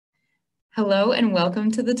Hello and welcome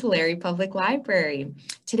to the Tulare Public Library.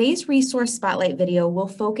 Today's resource spotlight video will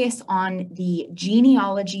focus on the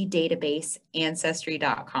genealogy database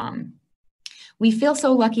Ancestry.com. We feel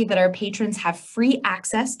so lucky that our patrons have free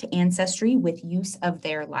access to Ancestry with use of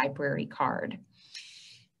their library card.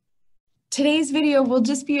 Today's video will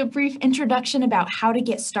just be a brief introduction about how to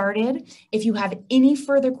get started. If you have any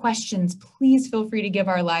further questions, please feel free to give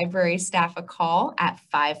our library staff a call at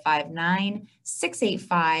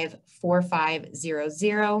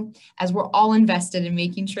 559-685-4500, as we're all invested in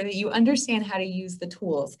making sure that you understand how to use the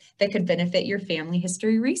tools that could benefit your family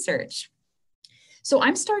history research. So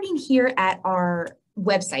I'm starting here at our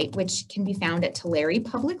website, which can be found at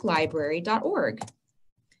tularepubliclibrary.org.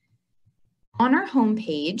 On our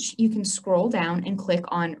homepage, you can scroll down and click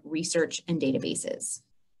on Research and Databases.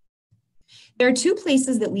 There are two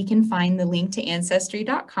places that we can find the link to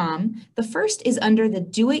Ancestry.com. The first is under the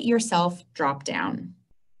Do-It-Yourself dropdown.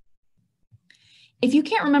 If you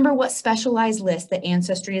can't remember what specialized list that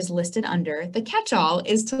Ancestry is listed under, the catch-all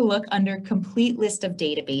is to look under Complete List of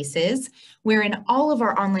Databases, wherein all of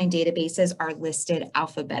our online databases are listed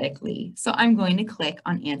alphabetically. So I'm going to click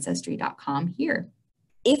on Ancestry.com here.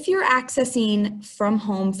 If you're accessing from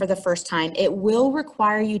home for the first time, it will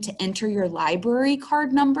require you to enter your library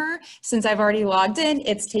card number. Since I've already logged in,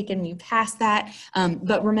 it's taken me past that.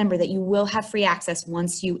 But remember that you will have free access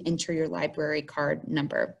once you enter your library card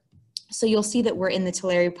number. So you'll see that we're in the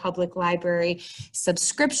Tulare Public Library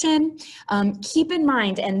subscription. Keep in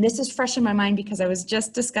mind, and this is fresh in my mind because I was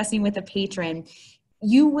just discussing with a patron,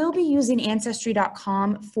 you will be using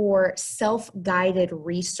Ancestry.com for self-guided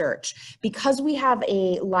research. Because we have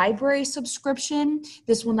a library subscription,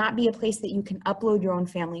 this will not be a place that you can upload your own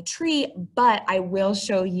family tree, but I will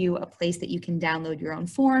show you a place that you can download your own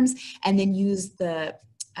forms and then use the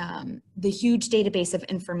huge database of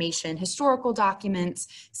information, historical documents,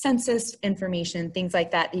 census information, things like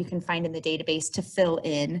that that you can find in the database to fill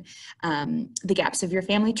in the gaps of your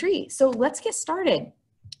family tree. So let's get started.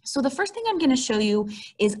 So the first thing I'm going to show you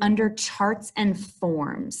is under charts and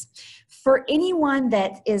forms. For anyone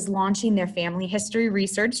that is launching their family history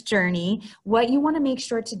research journey, what you want to make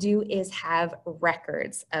sure to do is have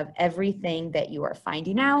records of everything that you are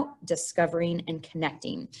finding out, discovering, and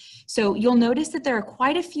connecting. So you'll notice that there are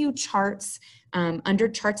quite a few charts under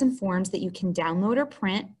charts and forms that you can download or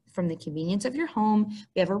print from the convenience of your home.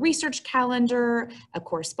 We have a research calendar, a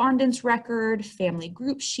correspondence record, family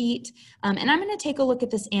group sheet, and I'm going to take a look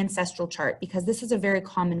at this ancestral chart because this is a very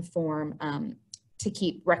common form to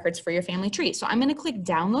keep records for your family tree. So I'm going to click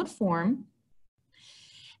Download Form,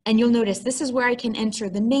 and you'll notice this is where I can enter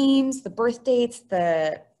the names, the birth dates,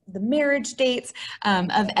 the marriage dates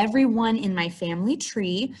of everyone in my family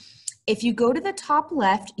tree. If you go to the top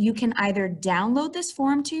left, you can either download this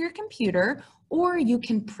form to your computer or you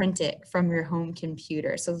can print it from your home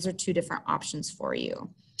computer. So those are two different options for you.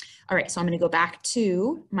 All right, so I'm going to go back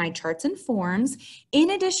to my charts and forms.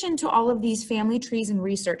 In addition to all of these family trees and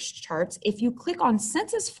research charts, if you click on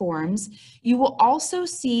census forms, you will also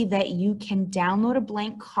see that you can download a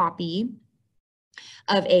blank copy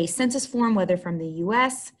of a census form, whether from the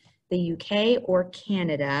US, the UK, or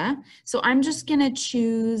Canada. So I'm just going to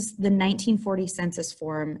choose the 1940 census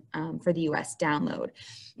form for the US download.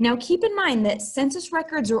 Now keep in mind that census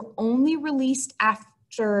records are only released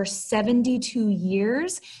after 72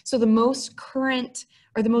 years. So the most current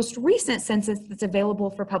or the most recent census that's available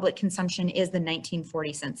for public consumption is the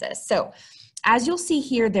 1940 census. So as you'll see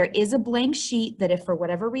here, there is a blank sheet that if for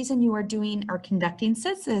whatever reason you are doing or conducting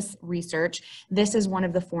census research, this is one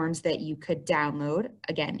of the forms that you could download,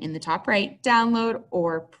 again, in the top right, download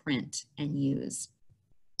or print and use.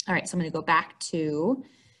 All right, so I'm going to go back to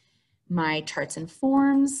my charts and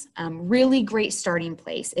forms. Really great starting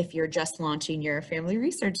place if you're just launching your family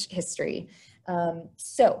research history.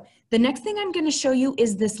 So the next thing I'm going to show you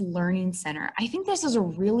is this Learning Center. I think this is a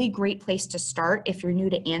really great place to start if you're new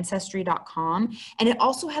to Ancestry.com, and it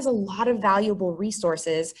also has a lot of valuable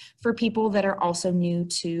resources for people that are also new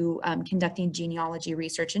to conducting genealogy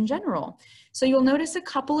research in general. So you'll notice a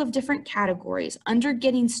couple of different categories. Under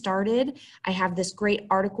Getting Started, I have this great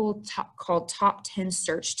article called Top 10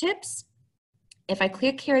 Search Tips. If I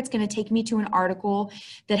click here, it's going to take me to an article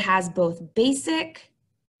that has both basic,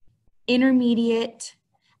 intermediate,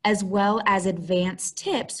 as well as advanced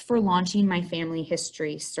tips for launching my family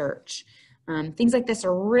history search. Things like this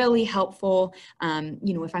are really helpful,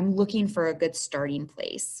 if I'm looking for a good starting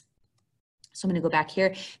place. So I'm going to go back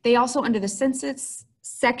here. They also, under the census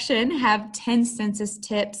section, have 10 census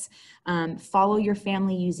tips. Follow your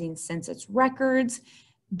family using census records.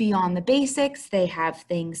 Beyond the basics, they have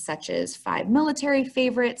things such as 5 military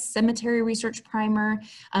favorites, cemetery research primer.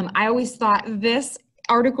 I always thought this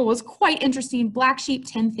article was quite interesting. Black sheep,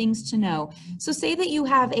 10 things to know. So say that you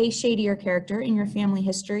have a shadier character in your family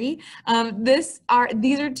history. These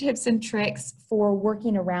are tips and tricks for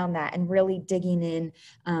working around that and really digging in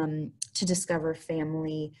to discover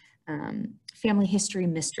family history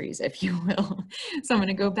mysteries, if you will. So I'm going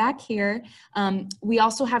to go back here. We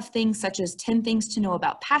also have things such as 10 things to know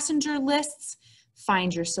about passenger lists,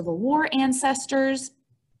 find your Civil War ancestors,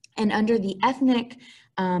 and under the ethnic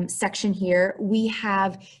section here, we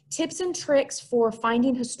have tips and tricks for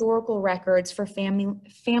finding historical records for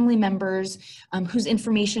family members whose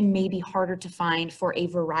information may be harder to find for a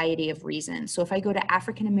variety of reasons. So if I go to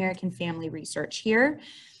African American family research here,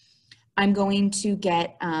 I'm going to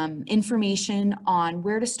get information on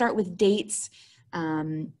where to start with dates,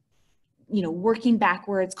 working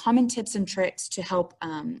backwards, common tips and tricks to help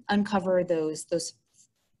uncover those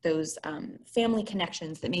family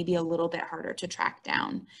connections that may be a little bit harder to track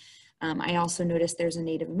down. I also noticed there's a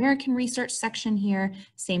Native American research section here,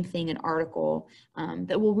 same thing, an article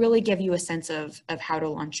that will really give you a sense of how to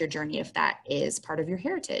launch your journey if that is part of your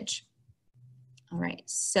heritage. All right,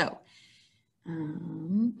 so,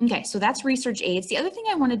 okay, so that's research aids. The other thing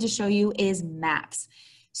I wanted to show you is maps.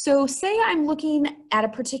 So say I'm looking at a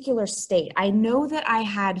particular state. I know that I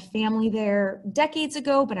had family there decades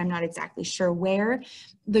ago, but I'm not exactly sure where.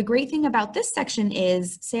 The great thing about this section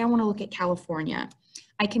is, say I want to look at California.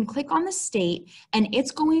 I can click on the state and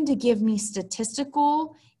it's going to give me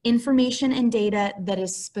statistical information and data that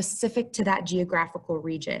is specific to that geographical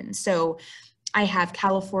region. So I have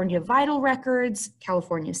California vital records,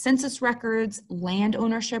 California census records, land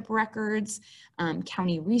ownership records,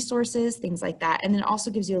 county resources, things like that. And then it also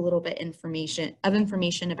gives you a little bit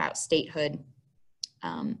information about statehood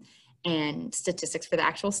and statistics for the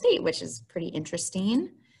actual state, which is pretty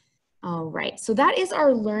interesting. All right, so that is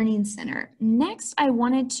our Learning Center. Next, I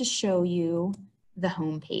wanted to show you the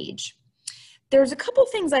homepage. There's a couple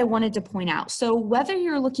things I wanted to point out. So whether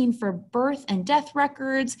you're looking for birth and death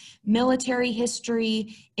records, military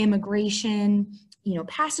history, immigration,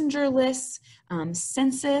 passenger lists,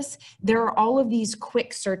 census, there are all of these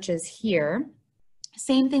quick searches here.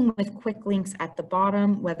 Same thing with quick links at the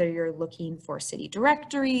bottom, whether you're looking for city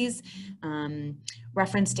directories,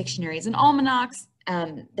 reference dictionaries and almanacs.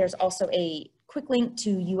 There's also a quick link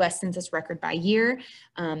to US Census record by year.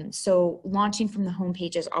 So launching from the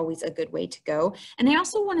homepage is always a good way to go. And I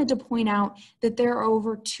also wanted to point out that there are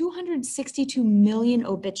over 262 million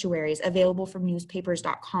obituaries available from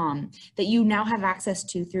newspapers.com that you now have access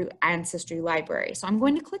to through Ancestry Library. So I'm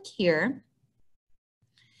going to click here.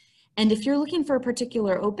 And if you're looking for a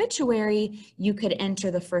particular obituary, you could enter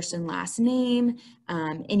the first and last name,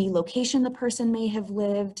 any location the person may have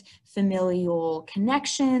lived, familial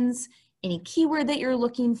connections, any keyword that you're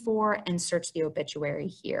looking for, and search the obituary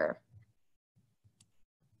here.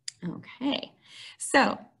 Okay,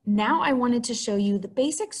 so now I wanted to show you the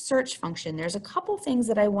basic search function. There's a couple things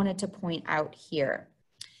that I wanted to point out here.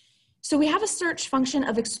 So we have a search function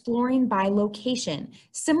of exploring by location.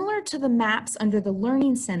 Similar to the maps under the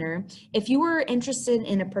Learning Center, if you were interested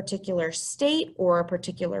in a particular state or a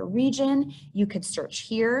particular region, you could search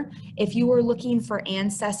here. If you were looking for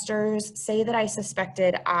ancestors, say that I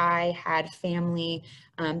suspected I had family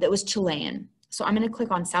that was Chilean. So I'm going to click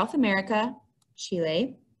on South America,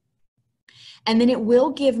 Chile. And then it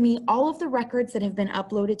will give me all of the records that have been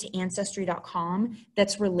uploaded to Ancestry.com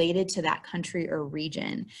that's related to that country or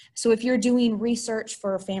region. So if you're doing research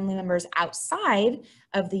for family members outside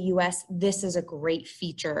of the US, this is a great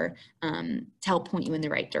feature to help point you in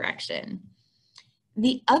the right direction.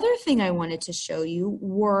 The other thing I wanted to show you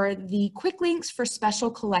were the quick links for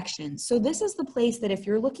special collections. So this is the place that if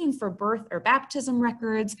you're looking for birth or baptism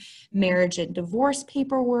records, marriage and divorce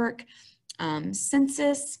paperwork,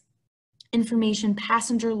 census information,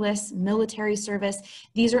 passenger lists, military service.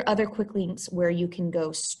 These are other quick links where you can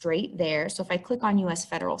go straight there. So if I click on US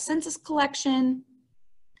Federal Census Collection,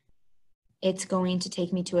 it's going to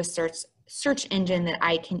take me to a search engine that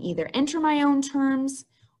I can either enter my own terms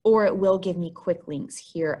or it will give me quick links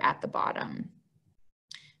here at the bottom.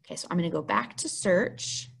 Okay, so I'm going to go back to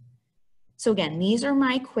search. So again, these are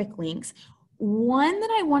my quick links. One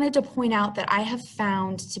that I wanted to point out that I have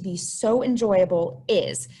found to be so enjoyable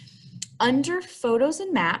is under photos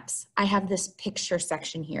and maps, I have this picture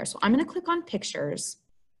section here. So I'm going to click on pictures.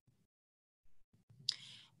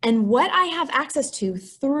 And what I have access to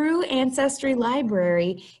through Ancestry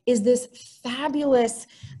Library is this fabulous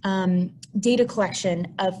data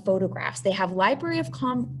collection of photographs. They have Library of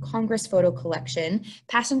Congress photo collection,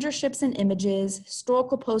 passenger ships and images,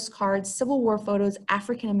 historical postcards, Civil War photos,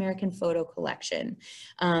 African American photo collection.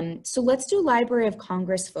 So let's do Library of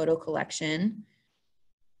Congress photo collection.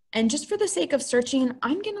 And just for the sake of searching,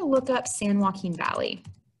 I'm going to look up San Joaquin Valley.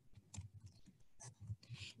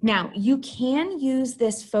 Now, you can use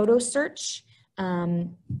this photo search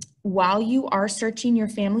while you are searching your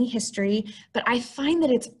family history, but I find that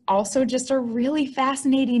it's also just a really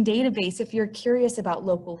fascinating database if you're curious about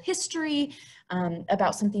local history,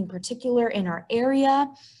 about something particular in our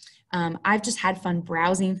area. I've just had fun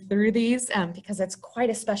browsing through these because it's quite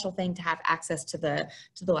a special thing to have access to the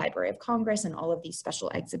Library of Congress and all of these special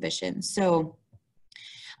exhibitions. So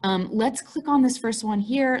let's click on this first one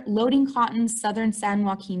here, Loading Cotton, Southern San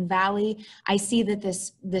Joaquin Valley. I see that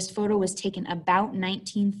this photo was taken about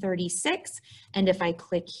 1936. And if I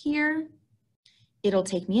click here, it'll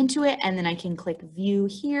take me into it. And then I can click view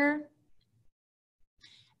here.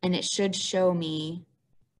 And it should show me.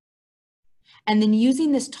 And then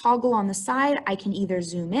using this toggle on the side, I can either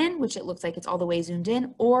zoom in, which it looks like it's all the way zoomed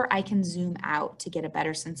in, or I can zoom out to get a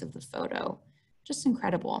better sense of the photo. Just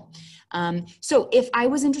incredible. So if I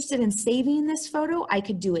was interested in saving this photo, I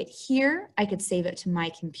could do it here. I could save it to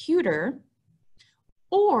my computer.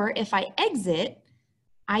 Or if I exit,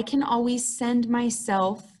 I can always send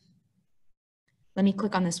myself, let me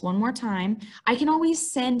click on this one more time. I can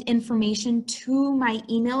always send information to my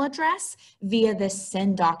email address via this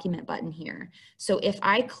send document button here. So if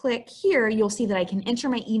I click here, you'll see that I can enter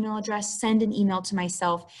my email address, send an email to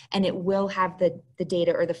myself, and it will have the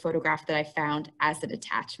data or the photograph that I found as an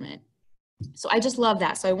attachment. So I just love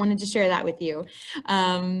that. So I wanted to share that with you.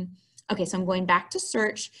 Okay, so I'm going back to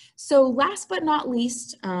search. So last but not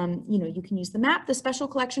least, you can use the map, the special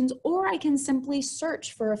collections, or I can simply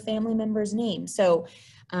search for a family member's name. So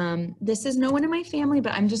this is no one in my family,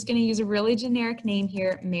 but I'm just going to use a really generic name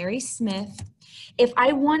here, Mary Smith. If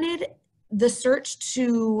I wanted the search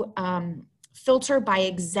to filter by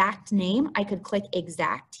exact name, I could click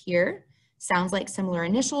exact here. Sounds like similar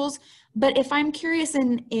initials. But if I'm curious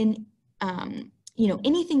in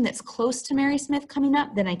anything that's close to Mary Smith coming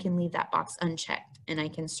up, then I can leave that box unchecked and I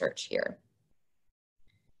can search here.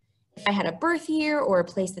 If I had a birth year or a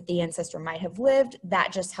place that the ancestor might have lived,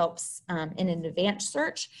 that just helps in an advanced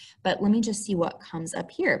search. But let me just see what comes up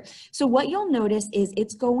here. So what you'll notice is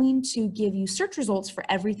it's going to give you search results for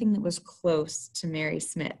everything that was close to Mary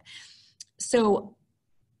Smith. So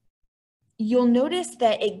you'll notice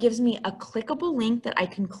that it gives me a clickable link that I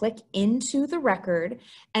can click into the record,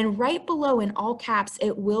 and right below in all caps,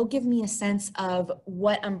 it will give me a sense of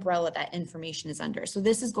what umbrella that information is under. So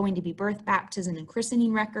this is going to be birth, baptism, and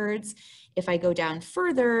christening records. If I go down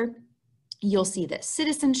further, you'll see that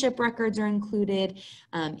citizenship records are included.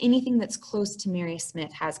 Anything that's close to Mary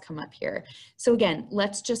Smith has come up here. So again,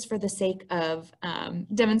 let's just for the sake of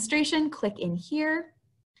demonstration, click in here.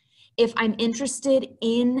 If I'm interested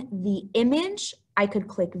in the image, I could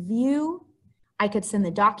click view, I could send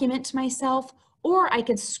the document to myself, or I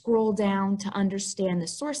could scroll down to understand the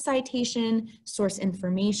source citation, source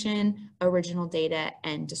information, original data,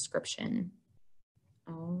 and description.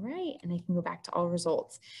 All right, and I can go back to all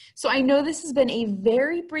results. So I know this has been a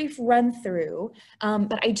very brief run through,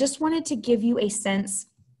 but I just wanted to give you a sense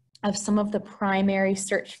of some of the primary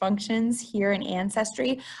search functions here in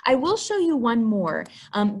Ancestry. I will show you one more.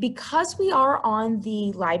 Because we are on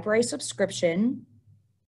the library subscription,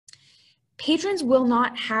 patrons will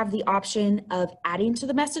not have the option of adding to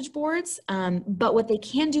the message boards, but what they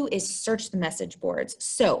can do is search the message boards.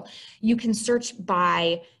 So you can search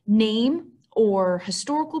by name or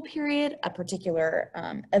historical period, a particular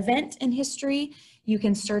event in history. You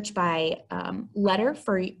can search by letter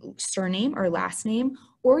for surname or last name,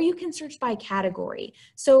 or you can search by category.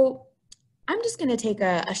 So I'm just gonna take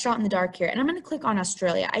a shot in the dark here, and I'm gonna click on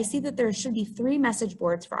Australia. I see that there should be 3 message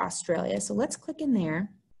boards for Australia, so let's click in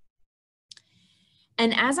there.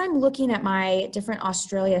 And as I'm looking at my different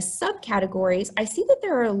Australia subcategories, I see that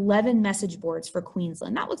there are 11 message boards for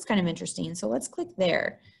Queensland. That looks kind of interesting, so let's click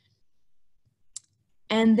there.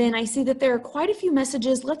 And then I see that there are quite a few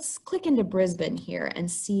messages. Let's click into Brisbane here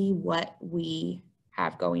and see what we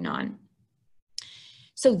have going on.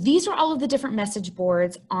 So these are all of the different message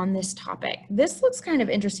boards on this topic. This looks kind of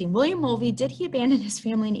interesting. William Mulvey, did he abandon his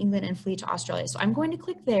family in England and flee to Australia? So I'm going to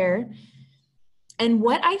click there. And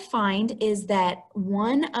what I find is that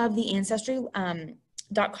one of the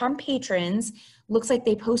Ancestry.com patrons looks like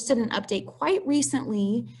they posted an update quite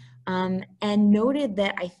recently and noted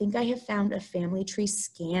that I think I have found a family tree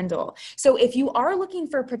scandal. So if you are looking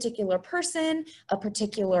for a particular person, a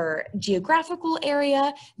particular geographical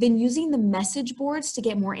area, then using the message boards to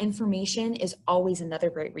get more information is always another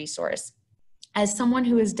great resource. As someone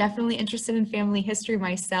who is definitely interested in family history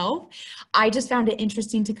myself, I just found it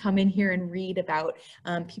interesting to come in here and read about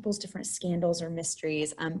people's different scandals or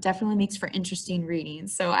mysteries. Definitely makes for interesting reading.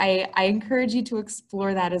 So I encourage you to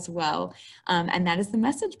explore that as well. And that is the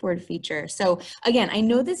message board feature. So again, I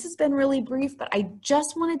know this has been really brief, but I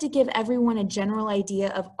just wanted to give everyone a general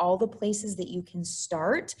idea of all the places that you can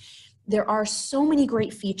start. There are so many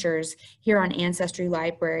great features here on Ancestry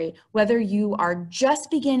Library, whether you are just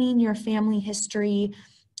beginning your family history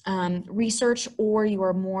research or you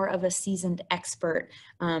are more of a seasoned expert.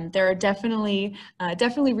 There are definitely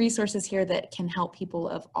resources here that can help people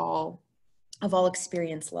of all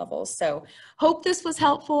experience levels. So hope this was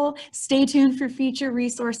helpful. Stay tuned for future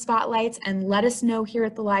resource spotlights and let us know here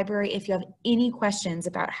at the library if you have any questions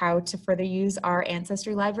about how to further use our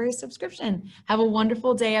Ancestry Library subscription. Have a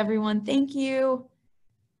wonderful day, everyone. Thank you.